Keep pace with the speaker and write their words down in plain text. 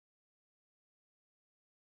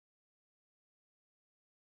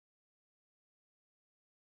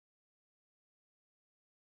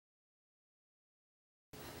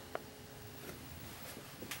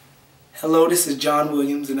Hello, this is John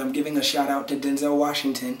Williams, and I'm giving a shout out to Denzel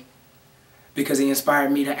Washington because he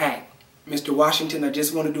inspired me to act. Mr. Washington, I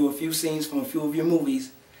just want to do a few scenes from a few of your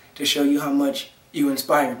movies to show you how much you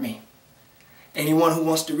inspired me. Anyone who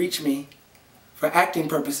wants to reach me for acting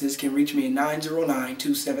purposes can reach me at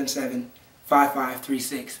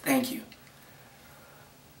 909-277-5536. Thank you.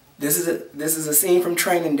 This is a scene from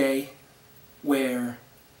Training Day where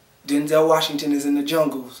Denzel Washington is in the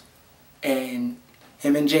jungles and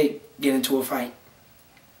him and Jake get into a fight.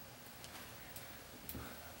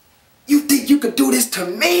 You think you could do this to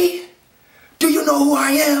me? Do you know who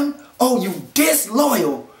I am? Oh, you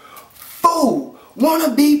disloyal fool,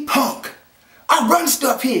 wannabe punk. I run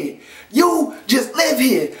stuff here. You just live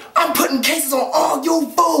here. I'm putting cases on all you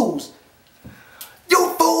fools.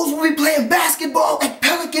 You fools will be playing basketball at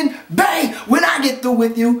Pelican Bay when I get through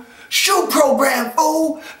with you. Shoe program,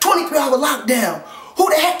 fool. 23-hour lockdown. Who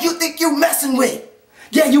the heck you think you messing with?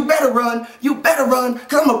 Yeah, you better run,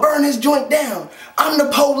 cause I'm gonna burn this joint down. I'm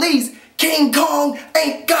the police. King Kong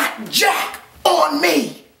ain't got jack on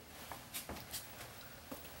me.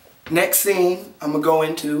 Next scene I'm gonna go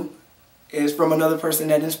into is from another person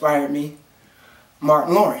that inspired me,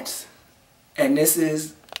 Martin Lawrence. And this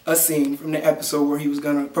is a scene from the episode where he was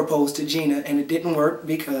gonna propose to Gina and it didn't work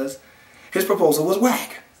because his proposal was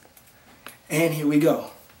whack. And here we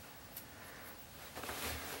go.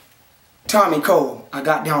 Tommy Cole, I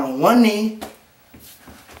got down on one knee.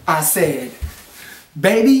 I said,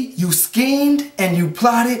 baby, you schemed and you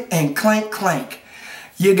plotted and clank clank.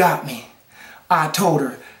 You got me. I told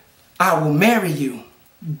her, I will marry you.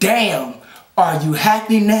 Damn, are you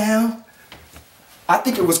happy now? I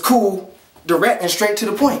think it was cool, direct and straight to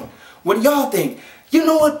the point. What do y'all think? You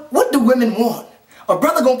know what? What do women want? A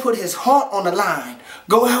brother gonna put his heart on the line,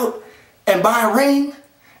 go out and buy a ring?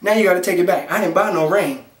 Now you gotta take it back. I didn't buy no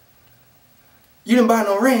ring. You didn't buy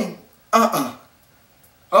no ring? Oh,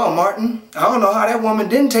 Martin, I don't know how that woman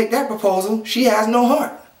didn't take that proposal. She has no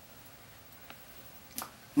heart.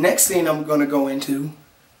 Next scene I'm going to go into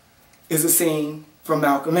is a scene from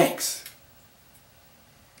Malcolm X.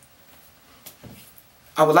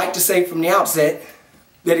 I would like to say from the outset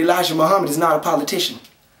that Elijah Muhammad is not a politician.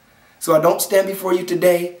 So I don't stand before you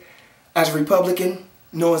today as a Republican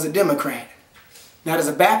nor as a Democrat. Not as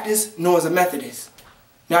a Baptist nor as a Methodist.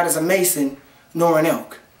 Not as a Mason nor an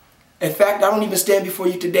Elk. In fact, I don't even stand before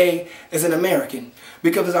you today as an American.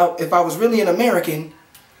 Because if I was really an American,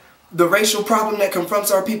 the racial problem that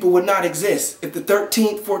confronts our people would not exist. If the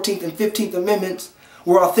 13th, 14th, and 15th Amendments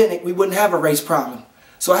were authentic, we wouldn't have a race problem.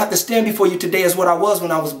 So I have to stand before you today as what I was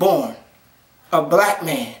when I was born. A black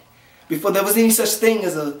man. Before there was any such thing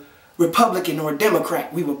as a Republican or a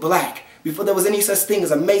Democrat, we were black. Before there was any such thing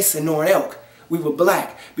as a Mason or an Elk, we were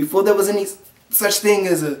black. Before there was any such thing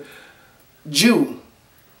as a Jew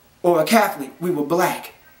or a Catholic, we were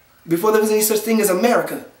black. Before there was any such thing as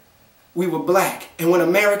America, we were black. And when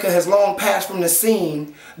America has long passed from the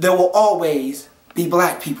scene, there will always be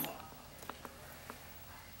black people.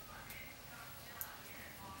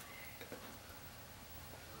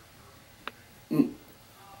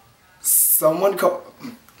 Someone call.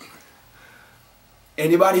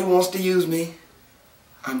 Anybody who wants to use me,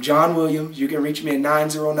 I'm John Williams. You can reach me at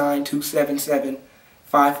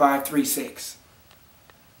 909-277-5536.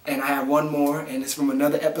 And I have one more, and it's from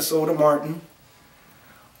another episode of Martin,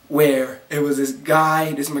 where it was this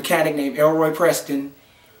guy, this mechanic named Elroy Preston,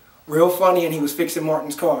 real funny, and he was fixing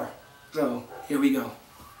Martin's car. So, here we go.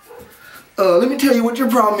 Let me tell you what your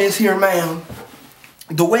problem is here, ma'am.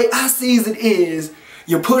 The way I sees it is,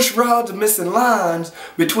 your push rods are missing lines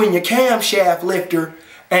between your camshaft lifter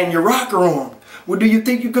and your rocker arm. Well, do you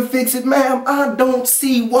think you could fix it, ma'am? I don't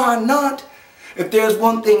see why not. If there's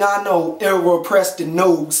one thing I know, Elroy Preston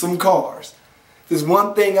knows some cars. If there's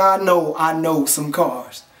one thing I know some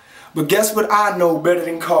cars. But guess what I know better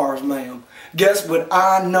than cars, ma'am? Guess what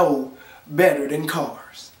I know better than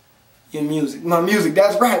cars? Your music. My music,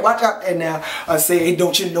 that's right. Watch out there now. I say,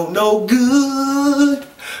 don't you know no good?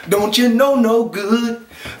 Don't you know no good?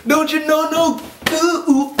 Don't you know no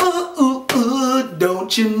good?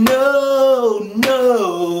 Don't you know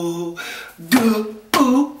no good?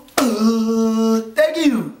 Thank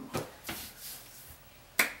you.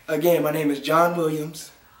 Again, my name is John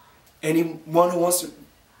Williams. Anyone who wants to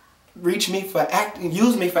reach me for acting,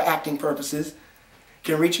 use me for acting purposes,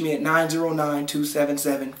 can reach me at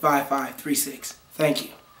 909-277-5536. Thank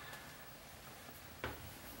you.